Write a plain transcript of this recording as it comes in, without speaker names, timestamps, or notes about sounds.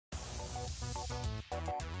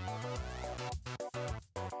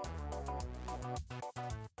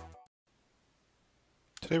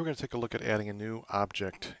Today we're going to take a look at adding a new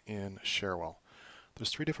object in Cherwell.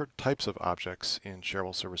 There's three different types of objects in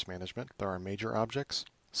Cherwell Service Management. There are major objects,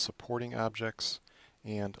 supporting objects,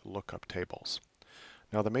 and lookup tables.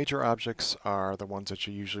 Now the major objects are the ones that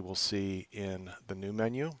you usually will see in the new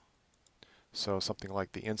menu. So something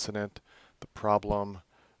like the incident, the problem,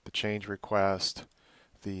 the change request,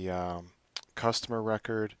 the customer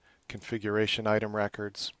record, configuration item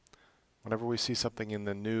records. Whenever we see something in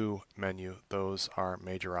the new menu, those are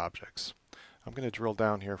major objects. I'm going to drill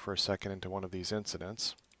down here for a second into one of these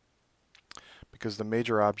incidents because the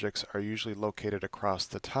major objects are usually located across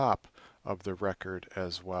the top of the record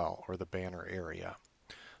as well, or the banner area.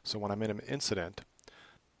 So when I'm in an incident,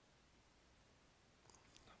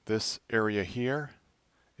 this area here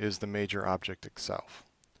is the major object itself.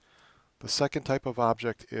 The second type of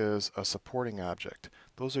object is a supporting object.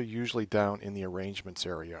 Those are usually down in the arrangements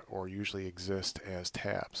area or usually exist as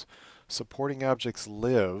tabs. Supporting objects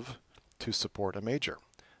live to support a major.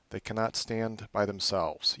 They cannot stand by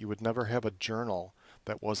themselves. You would never have a journal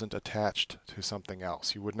that wasn't attached to something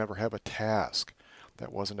else. You would never have a task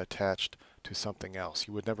that wasn't attached to something else.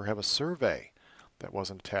 You would never have a survey that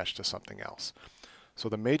wasn't attached to something else. So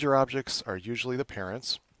the major objects are usually the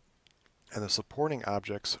parents, and the supporting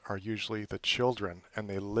objects are usually the children, and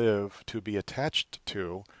they live to be attached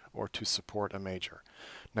to or to support a major.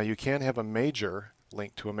 Now you can have a major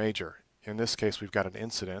linked to a major. In this case we've got an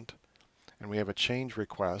incident, and we have a change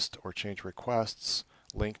request or change requests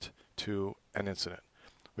linked to an incident.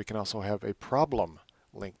 We can also have a problem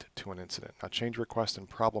linked to an incident. Now change request and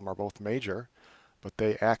problem are both major, but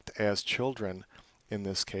they act as children in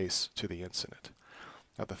this case to the incident.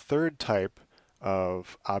 Now the third type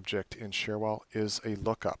of object in Cherwell is a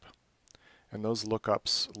lookup, and those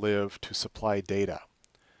lookups live to supply data.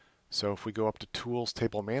 So if we go up to Tools,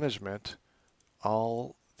 Table Management,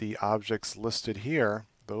 all the objects listed here,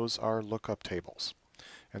 those are lookup tables,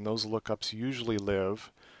 and those lookups usually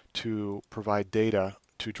live to provide data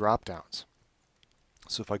to drop-downs.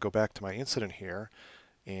 So if I go back to my incident here,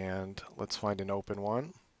 and let's find an open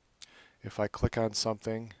one, if I click on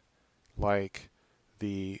something like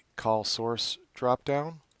the call source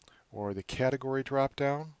drop-down or the category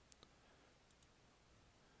drop-down,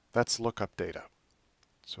 that's lookup data.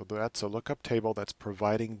 So that's a lookup table that's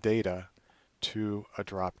providing data to a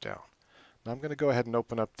drop-down. Now I'm going to go ahead and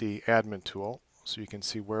open up the admin tool so you can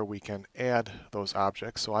see where we can add those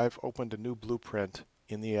objects. So I've opened a new blueprint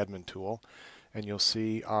in the admin tool, and you'll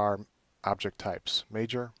see our object types: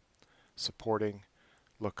 major, supporting,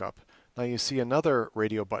 lookup. Now you see another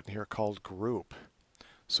radio button here called group.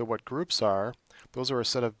 So what groups are, those are a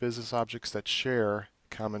set of business objects that share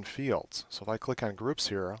common fields. So if I click on groups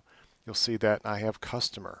here, you'll see that I have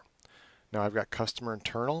customer. Now I've got customer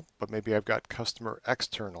internal, but maybe I've got customer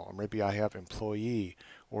external, or maybe I have employee,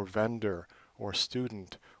 or vendor, or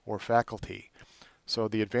student, or faculty. So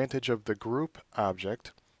the advantage of the group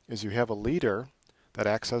object is you have a leader that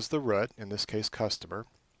acts as the root, in this case customer,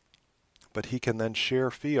 but he can then share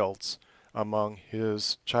fields among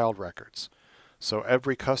his child records. So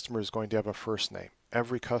every customer is going to have a first name.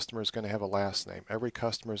 Every customer is going to have a last name. Every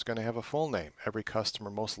customer is going to have a full name. Every customer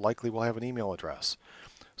most likely will have an email address.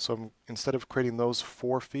 So instead of creating those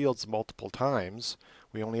 4 fields multiple times,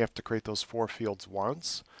 we only have to create those 4 fields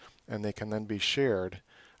once, and they can then be shared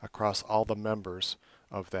across all the members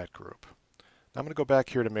of that group. Now I'm going to go back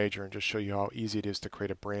here to major and just show you how easy it is to create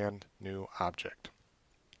a brand new object.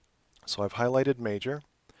 So I've highlighted major.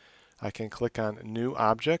 I can click on new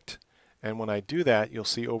object. And when I do that, you'll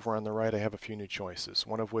see over on the right I have a few new choices,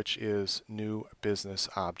 one of which is new business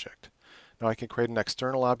object. Now I can create an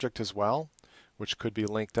external object as well, which could be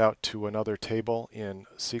linked out to another table in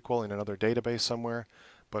SQL in another database somewhere,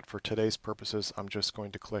 but for today's purposes I'm just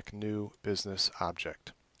going to click new business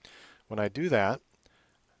object. When I do that,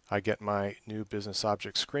 I get my new business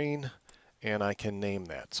object screen, and I can name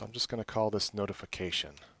that. So I'm just going to call this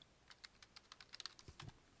notification.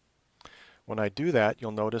 When I do that,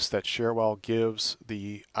 you'll notice that Cherwell gives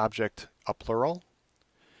the object a plural.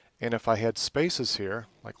 And if I had spaces here,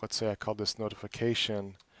 like let's say I call this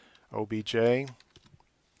notification OBJ,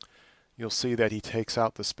 you'll see that he takes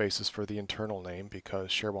out the spaces for the internal name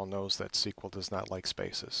because Cherwell knows that SQL does not like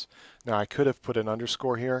spaces. Now I could have put an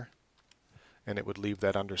underscore here, and it would leave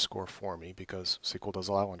that underscore for me because SQL does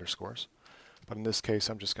allow underscores. But in this case,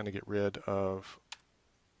 I'm just going to get rid of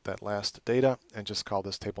that last data and just call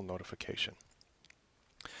this table notification.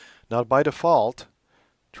 Now by default,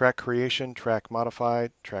 track creation, track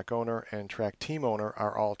modified, track owner, and track team owner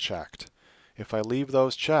are all checked. If I leave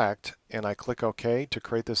those checked and I click OK to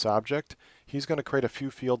create this object, he's going to create a few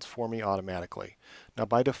fields for me automatically. Now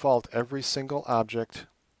by default, every single object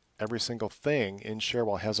every single thing in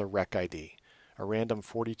Cherwell has a rec ID, a random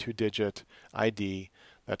 42-digit ID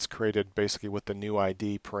that's created basically with the new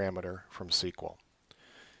ID parameter from SQL.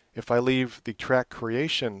 If I leave the track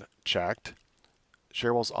creation checked,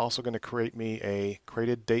 Cherwell's also going to create me a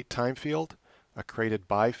created date time field, a created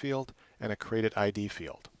by field, and a created ID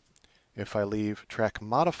field. If I leave track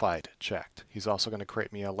modified checked, he's also going to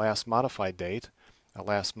create me a last modified date, a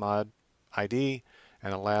last mod ID,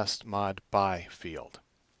 and a last mod by field.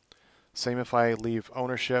 Same if I leave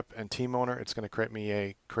ownership and team owner, it's going to create me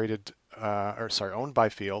a owned by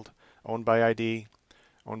field, owned by ID,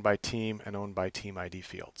 owned by team, and owned by team ID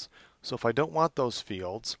fields. So if I don't want those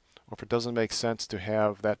fields, or if it doesn't make sense to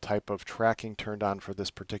have that type of tracking turned on for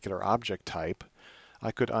this particular object type,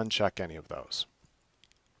 I could uncheck any of those.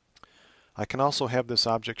 I can also have this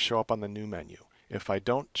object show up on the new menu. If I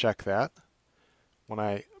don't check that, when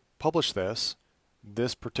I publish this,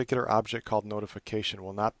 this particular object called notification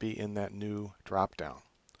will not be in that new drop-down.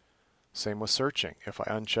 Same with searching. If I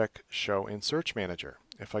uncheck Show in Search Manager,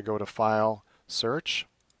 if I go to File, Search,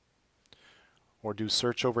 or do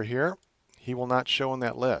search over here, he will not show in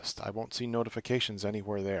that list. I won't see notifications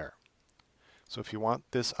anywhere there. So if you want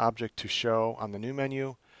this object to show on the new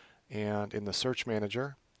menu and in the Search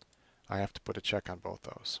Manager, I have to put a check on both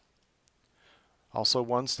those. Also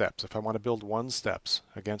one steps. If I want to build one steps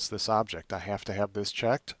against this object, I have to have this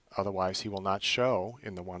checked, otherwise he will not show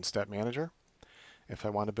in the one step manager. If I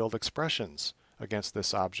want to build expressions against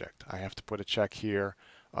this object, I have to put a check here,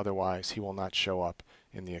 otherwise he will not show up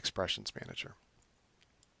in the expressions manager.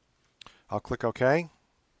 I'll click OK,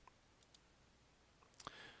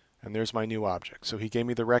 and there's my new object. So he gave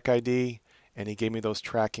me the rec ID and he gave me those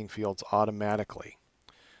tracking fields automatically.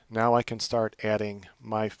 Now I can start adding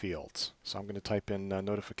my fields. So I'm going to type in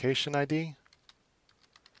notification ID.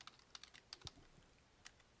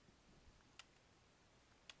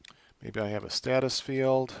 Maybe I have a status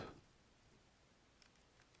field.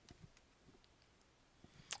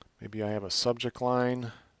 Maybe I have a subject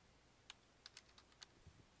line.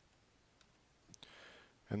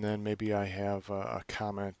 And then maybe I have a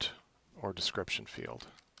comment or description field.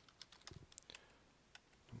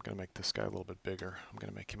 I'm going to make this guy a little bit bigger. I'm going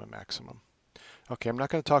to make him a maximum. Okay, I'm not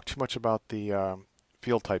going to talk too much about the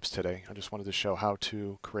field types today. I just wanted to show how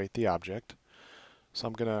to create the object. So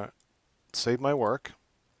I'm going to save my work.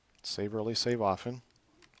 Save early, save often.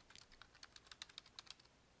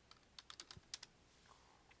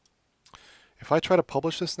 If I try to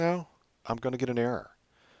publish this now, I'm going to get an error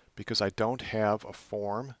because I don't have a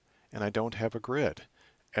form and I don't have a grid.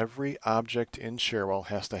 Every object in Cherwell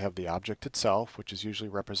has to have the object itself, which is usually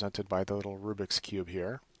represented by the little Rubik's Cube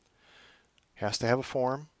here. Has to have a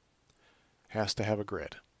form, has to have a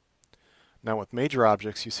grid. Now with major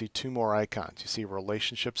objects, you see two more icons. You see a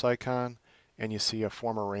relationships icon and you see a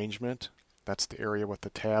form arrangement. That's the area with the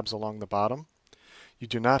tabs along the bottom. You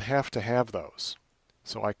do not have to have those.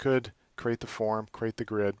 So I could create the form, create the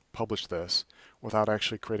grid, publish this without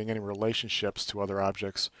actually creating any relationships to other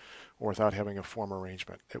objects or without having a form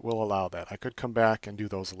arrangement. It will allow that. I could come back and do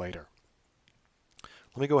those later.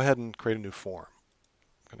 Let me go ahead and create a new form.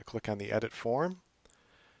 I'm going to click on the Edit Form,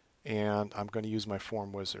 and I'm going to use my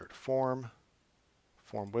Form Wizard. Form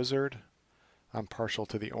Wizard. I'm partial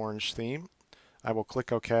to the orange theme. I will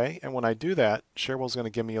click OK, and when I do that, Cherwell's going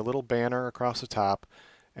to give me a little banner across the top,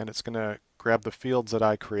 and it's going to grab the fields that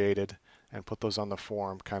I created and put those on the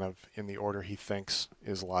form kind of in the order he thinks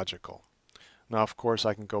is logical. Now, of course,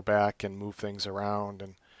 I can go back and move things around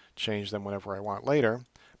and change them whenever I want later,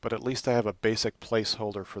 but at least I have a basic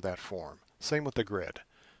placeholder for that form. Same with the grid.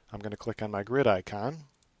 I'm going to click on my grid icon.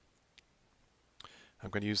 I'm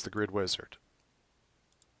going to use the Grid Wizard.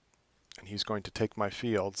 And he's going to take my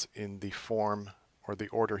fields in the form or the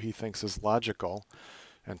order he thinks is logical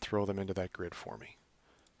and throw them into that grid for me.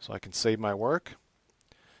 So I can save my work,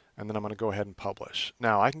 and then I'm going to go ahead and publish.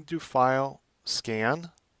 Now I can do File,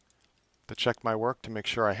 Scan, to check my work to make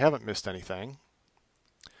sure I haven't missed anything.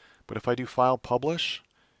 But if I do File, Publish,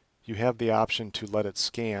 you have the option to let it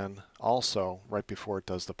scan also right before it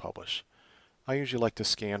does the publish. I usually like to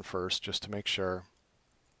scan first just to make sure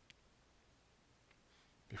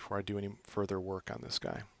before I do any further work on this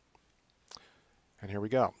guy. And here we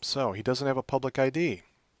go. So he doesn't have a public ID.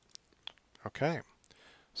 Okay,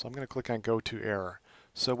 so I'm going to click on Go to Error.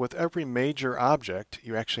 So with every major object,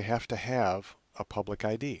 you actually have to have a public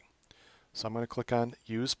ID. So I'm going to click on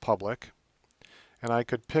Use Public, and I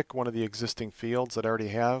could pick one of the existing fields that I already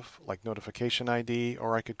have, like Notification ID,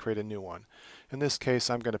 or I could create a new one. In this case,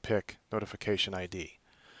 I'm going to pick Notification ID.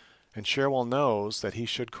 And Cherwell knows that he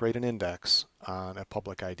should create an index on a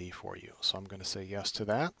public ID for you. So I'm going to say yes to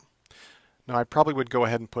that. Now I probably would go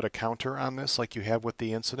ahead and put a counter on this like you have with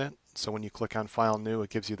the incident. So when you click on File New, it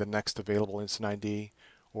gives you the next available incident ID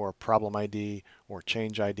or problem ID or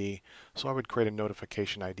change ID. So I would create a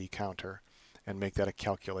notification ID counter and make that a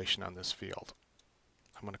calculation on this field.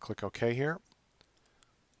 I'm going to click OK here,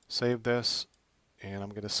 save this, and I'm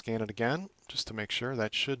going to scan it again just to make sure.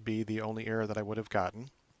 That should be the only error that I would have gotten.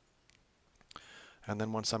 And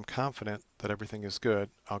then once I'm confident that everything is good,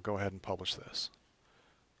 I'll go ahead and publish this.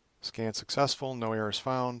 Scan successful, no errors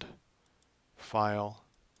found, File,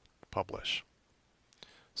 Publish.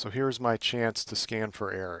 So here's my chance to scan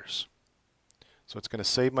for errors. So it's going to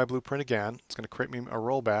save my blueprint again. It's going to create me a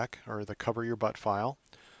rollback, or the cover your butt file,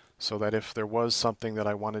 so that if there was something that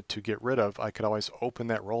I wanted to get rid of, I could always open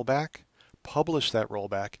that rollback, publish that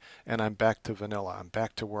rollback, and I'm back to vanilla. I'm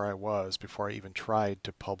back to where I was before I even tried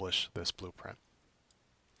to publish this blueprint.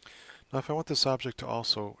 Now if I want this object to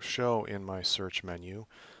also show in my search menu,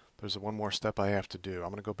 there's one more step I have to do.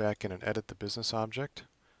 I'm going to go back in and edit the business object,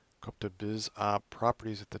 go up to Biz Op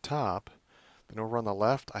Properties at the top, then over on the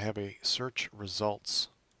left I have a Search Results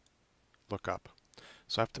lookup.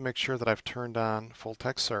 So I have to make sure that I've turned on full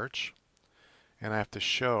text search, and I have to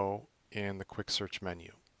show in the quick search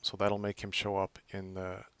menu. So that'll make him show up in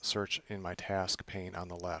the search in my task pane on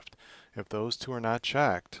the left. If those two are not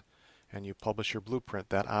checked and you publish your blueprint,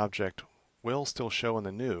 that object will still show in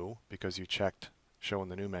the new because you checked show in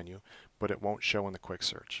the new menu, but it won't show in the quick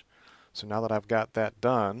search. So now that I've got that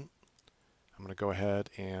done, I'm going to go ahead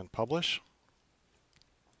and publish.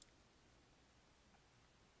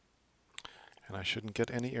 And I shouldn't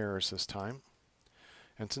get any errors this time.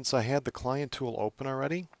 And since I had the client tool open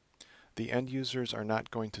already, the end users are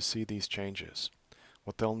not going to see these changes.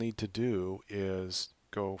 What they'll need to do is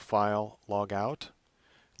go File, Log Out,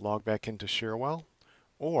 log back into Cherwell,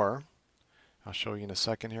 or I'll show you in a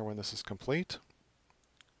second here when this is complete.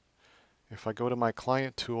 If I go to my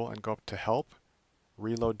client tool and go up to Help,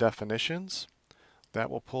 Reload Definitions, that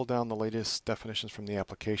will pull down the latest definitions from the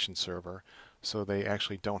application server, so they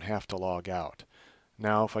actually don't have to log out.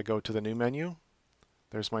 Now if I go to the new menu,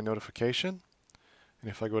 there's my notification, and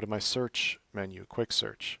if I go to my search menu, quick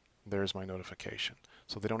search, there's my notification.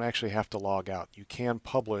 So they don't actually have to log out. You can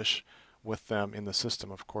publish with them in the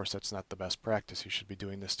system. Of course, that's not the best practice. You should be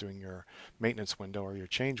doing this during your maintenance window or your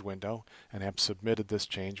change window and have submitted this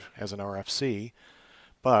change as an RFC.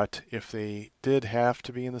 But if they did have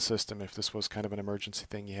to be in the system, if this was kind of an emergency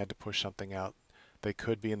thing, you had to push something out, they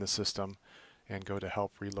could be in the system and go to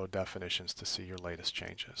Help Reload Definitions to see your latest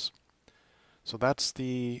changes. So that's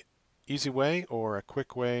the easy way or a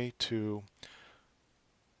quick way to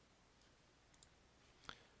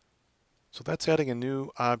So that's adding a new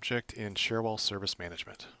object in Cherwell Service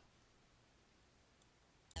Management.